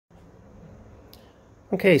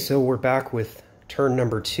Okay, so we're back with turn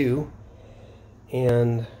number 2,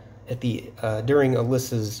 and at the during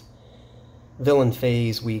Alyssa's villain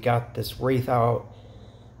phase, we got this wraith out,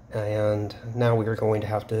 and now we are going to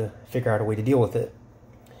have to figure out a way to deal with it.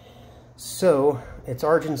 So it's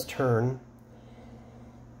Arjun's turn,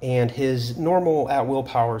 and his normal at-will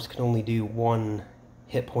powers can only do 1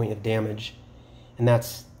 hit point of damage, and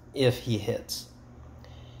that's if he hits.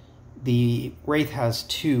 The Wraith has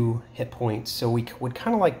 2 hit points, so we would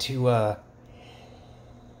kind of like to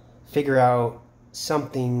figure out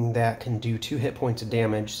something that can do 2 hit points of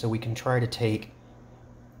damage, so we can try to take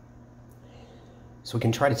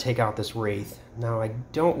out this Wraith. Now, I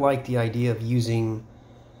don't like the idea of using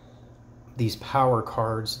these power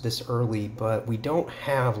cards this early, but we don't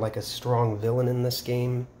have like a strong villain in this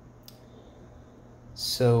game.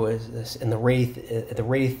 So, in the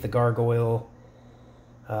Wraith, the Gargoyle,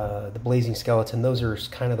 the Blazing Skeleton, those are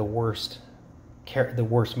kind of the worst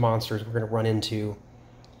monsters we're going to run into,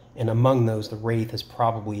 and among those, the Wraith is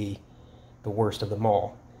probably the worst of them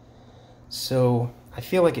all. So I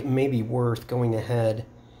feel like it may be worth going ahead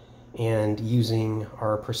and using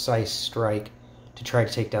our Precise Strike to try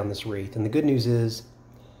to take down this Wraith. And the good news is,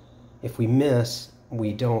 if we miss,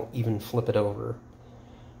 we don't even flip it over.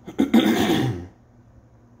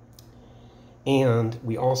 And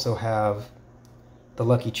we also have the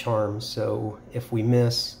Lucky Charm, so if we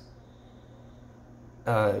miss,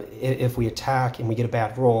 if we attack and we get a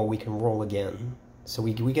bad roll, we can roll again. So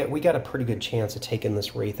we got a pretty good chance of taking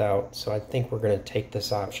this Wraith out, so I think we're going to take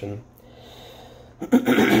this option.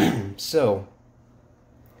 So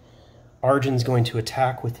Arjun's going to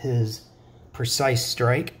attack with his Precise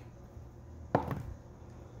Strike,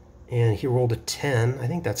 and he rolled a 10. I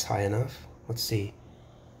think that's high enough. Let's see.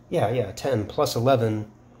 Yeah, 10 plus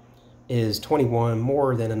 11 is 21,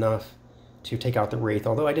 more than enough to take out the Wraith,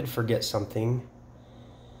 although I did forget something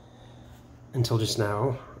until just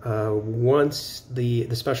now. Once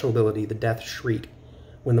the special ability, the Death Shriek,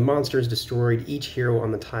 when the monster is destroyed, each hero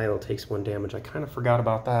on the tile takes 1 damage. I kind of forgot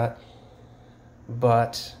about that,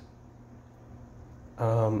 but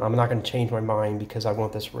I'm not going to change my mind because I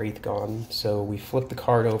want this Wraith gone. So we flip the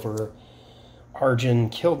card over. Arjun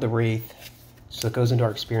killed the Wraith, so it goes into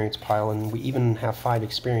our experience pile, and we even have 5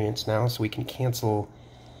 experience now, so we can cancel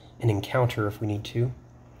an encounter if we need to.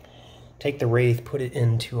 Take the Wraith, put it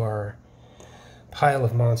into our pile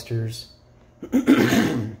of monsters,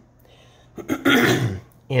 and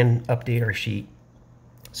update our sheet.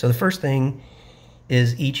 So the first thing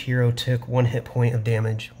is each hero took 1 hit point of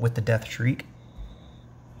damage with the Death Shriek.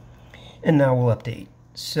 And now we'll update.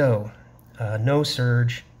 So, no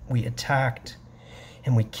Surge, we attacked,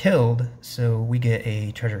 and we killed, so we get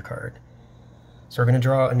a treasure card. So we're going to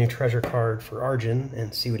draw a new treasure card for Arjun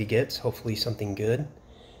and see what he gets. Hopefully something good.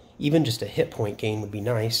 Even just a hit point gain would be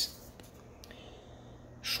nice.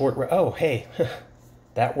 Oh, hey,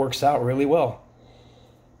 that works out really well.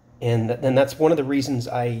 And then that's one of the reasons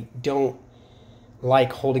I don't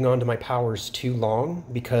like holding on to my powers too long,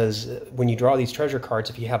 because when you draw these treasure cards,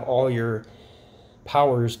 if you have all your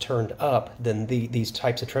powers turned up, then these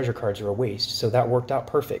types of treasure cards are a waste. So that worked out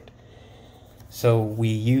perfect. So we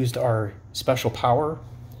used our special power,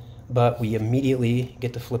 but we immediately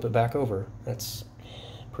get to flip it back over. That's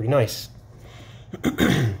pretty nice.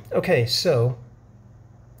 Okay, so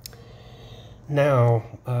now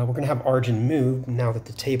we're going to have Arjun move now that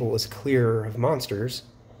the table is clear of monsters.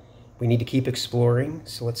 We need to keep exploring,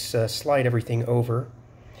 so let's slide everything over,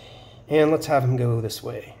 and let's have him go this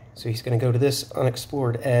way. So he's going to go to this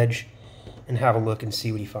unexplored edge and have a look and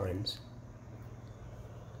see what he finds.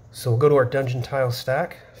 So we'll go to our dungeon tile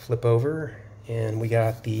stack, flip over, and we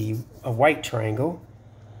got a white triangle.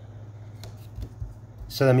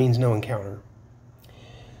 So that means no encounter.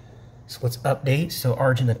 So let's update. So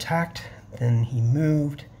Arjun attacked, then he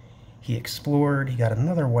moved, he explored, he got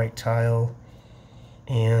another white tile,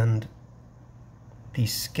 and the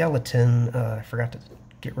skeleton, I forgot to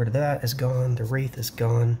get rid of that, is gone. The Wraith is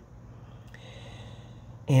gone.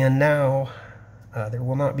 And now there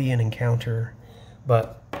will not be an encounter,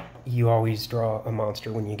 but you always draw a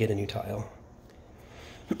monster when you get a new tile.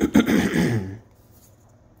 And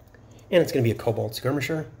it's going to be a Kobold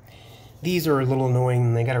Skirmisher. These are a little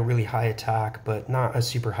annoying. They got a really high attack, but not a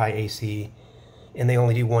super high AC. And they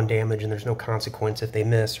only do 1 damage, and there's no consequence if they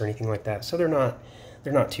miss or anything like that. So they're not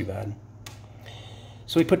too bad.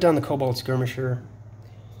 So we put down the Kobold Skirmisher,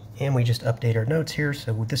 and we just update our notes here.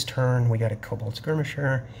 So with this turn, we got a Kobold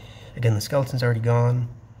Skirmisher. Again, the skeleton's already gone.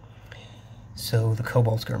 So the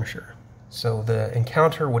Kobold Skirmisher. So the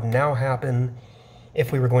encounter would now happen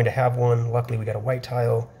if we were going to have one. Luckily, we got a white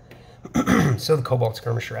tile. So the Kobold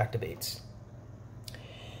Skirmisher activates.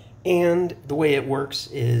 And the way it works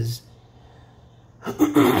is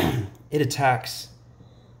it attacks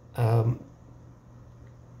the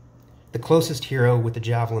closest hero with the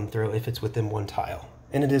javelin throw if it's within one tile.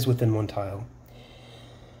 And it is within one tile.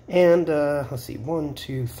 And let's see, 1,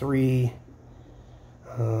 2, 3.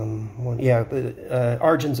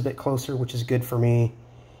 Arjun's a bit closer, which is good for me.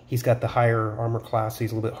 He's got the higher armor class, so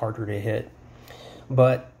he's a little bit harder to hit.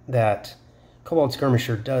 But that Kobold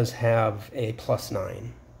Skirmisher does have a +9.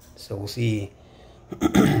 So we'll see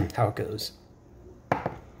how it goes.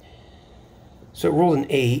 So it rolled an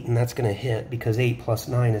 8, and that's going to hit because 8 +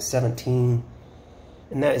 9 is 17.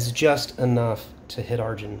 And that is just enough to hit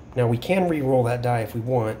Arjun. Now we can re-roll that die if we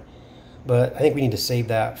want, but I think we need to save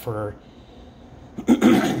that for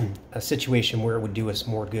a situation where it would do us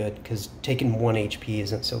more good, because taking 1 HP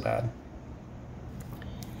isn't so bad.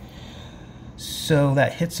 So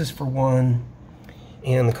that hits us for 1,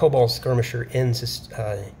 and the Kobold Skirmisher ends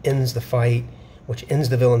the fight, which ends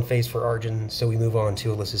the villain phase for Arjun, so we move on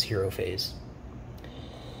to Alyssa's hero phase.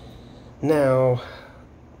 Now,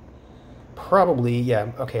 probably,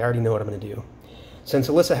 yeah, okay, I already know what I'm going to do. Since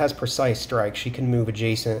Alyssa has Precise Strike, she can move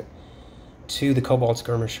adjacent to the Kobold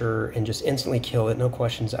Skirmisher and just instantly kill it, no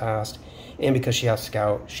questions asked. And because she has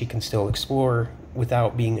Scout, she can still explore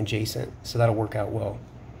without being adjacent, so that'll work out well.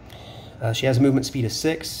 She has a movement speed of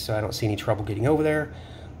 6, so I don't see any trouble getting over there.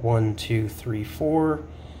 1, 2, 3, 4.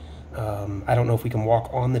 I don't know if we can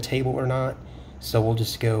walk on the table or not, so we'll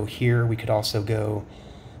just go here. We could also go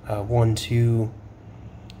 1, 2,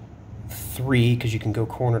 3, because you can go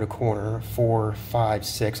corner to corner. 4, 5,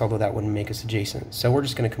 6, although that wouldn't make us adjacent. So we're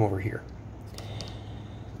just going to come over here.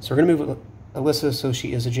 So we're going to move Alyssa so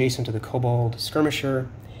she is adjacent to the Kobold Skirmisher.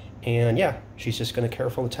 And yeah, she's just going to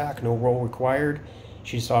careful attack, no roll required.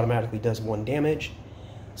 She just automatically does 1 damage.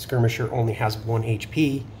 Skirmisher only has 1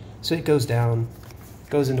 HP, so it goes down,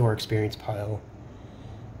 goes into our experience pile,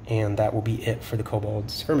 and that will be it for the Kobold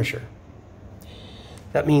Skirmisher.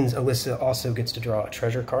 That means Alyssa also gets to draw a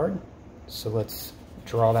treasure card, so let's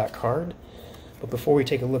draw that card. But before we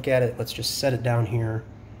take a look at it, let's just set it down here,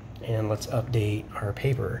 and let's update our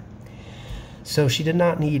paper. So she did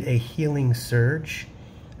not need a healing surge.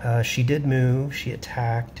 She did move, she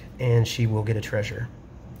attacked, and she will get a treasure.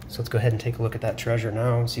 So let's go ahead and take a look at that treasure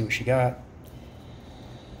now and see what she got.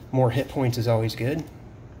 More hit points is always good.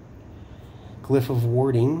 Glyph of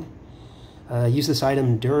Warding. Use this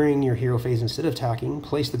item during your hero phase instead of attacking.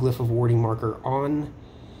 Place the Glyph of Warding marker on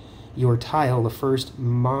your tile. The first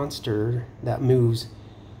monster that moves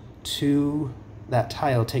to that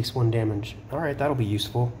tile takes 1 damage. Alright, that'll be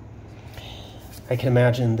useful. I can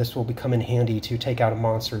imagine this will become in handy to take out a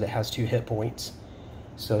monster that has 2 hit points.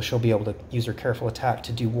 So she'll be able to use her careful attack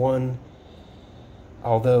to do 1.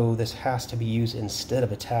 Although this has to be used instead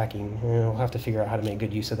of attacking. We'll have to figure out how to make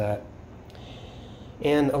good use of that.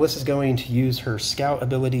 And Alyssa's going to use her Scout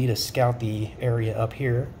ability to scout the area up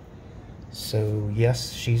here. So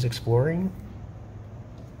yes, she's exploring.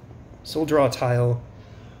 So we'll draw a tile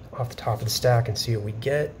off the top of the stack and see what we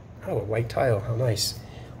get. Oh, a white tile, how nice.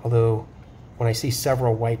 Although, when I see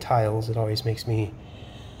several white tiles, it always makes me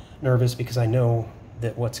nervous because I know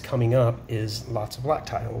that what's coming up is lots of black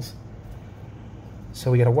tiles.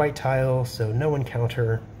 So we get a white tile, so no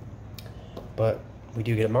encounter, but we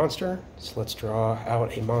do get a monster. So let's draw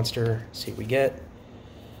out a monster, see what we get.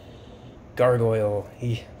 Gargoyle,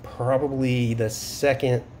 probably the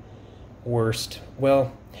second worst.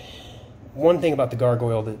 Well, one thing about the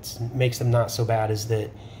Gargoyle that makes them not so bad is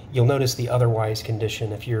that you'll notice the otherwise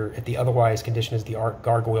condition. If the otherwise condition is the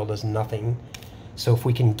Gargoyle does nothing. So if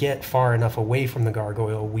we can get far enough away from the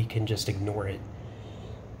Gargoyle, we can just ignore it.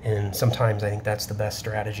 And sometimes I think that's the best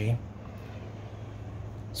strategy.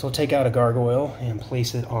 So we'll take out a Gargoyle and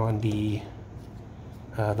place it on the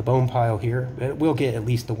bone pile here. It will get at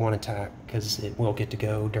least the 1 attack because it will get to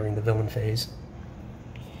go during the villain phase.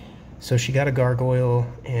 So she got a Gargoyle,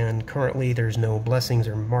 and currently there's no blessings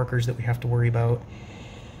or markers that we have to worry about.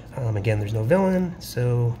 Again, there's no villain,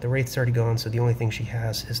 so the Wraith's already gone, so the only thing she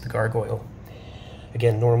has is the Gargoyle.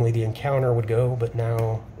 Again, normally the encounter would go, but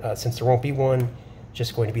now, since there won't be one, it's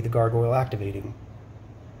just going to be the Gargoyle activating.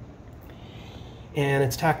 And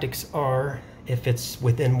its tactics are, if it's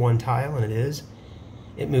within 1 tile, and it is,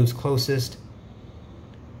 it moves closest.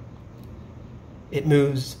 It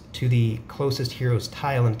moves to the closest hero's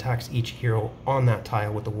tile and attacks each hero on that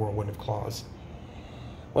tile with the Whirlwind of Claws.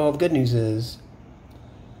 Well, the good news is,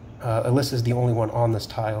 Alyssa's the only one on this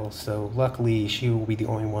tile, so luckily she will be the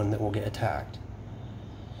only one that will get attacked.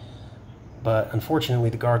 But unfortunately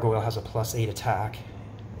the Gargoyle has a +8 attack,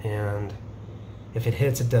 and If it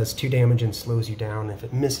hits, it does 2 damage and slows you down. If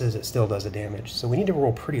it misses, it still does a damage. So we need to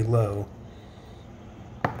roll pretty low.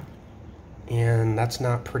 And that's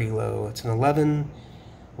not pretty low. It's an 11.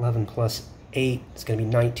 11 plus 8. It's going to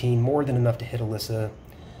be 19. More than enough to hit Alyssa.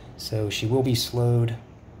 So she will be slowed.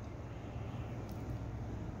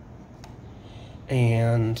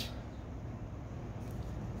 And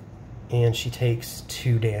she takes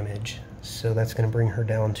 2 damage. So that's going to bring her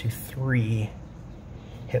down to 3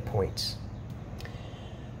 hit points.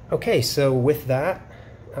 Okay, so with that,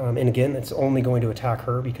 and again, it's only going to attack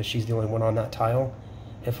her because she's the only one on that tile.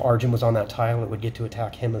 If Arjun was on that tile, it would get to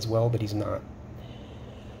attack him as well, but he's not.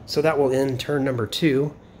 So that will end turn number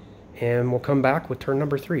 2, and we'll come back with turn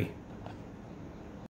number 3.